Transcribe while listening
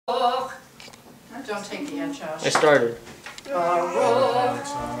Don't take the edge out. I started. Baruch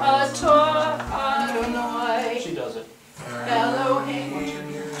atah Adonai. She does it.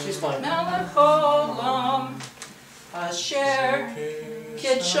 Elohim. She's fine. Melech haolam. Asher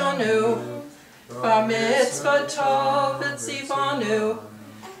kitshanu. B'mitzvotav v'tzivanu.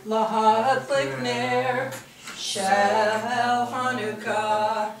 Lahadlik ner shel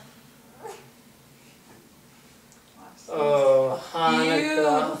Hanukkah. Oh, Hanukkah.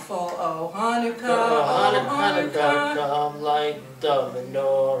 Beautiful, oh Hanukkah, Oh, Hanukkah, Hanukkah. come like the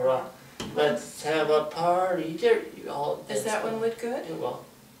Menorah. Let's have a party. There, you all. Is that one look good? It will.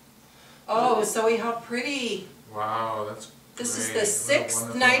 Oh, Zoe, how pretty. Wow, that's This is great. the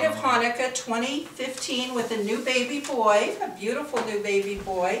 6th night of Hanukkah 2015 with a new baby boy, a beautiful new baby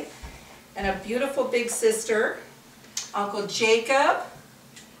boy, and a beautiful big sister, Uncle Jacob,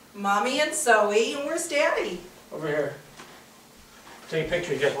 Mommy and Zoe, and where's Daddy? Over here. Take a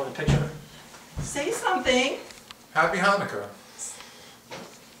picture. You guys want a picture? Say something. Happy Hanukkah.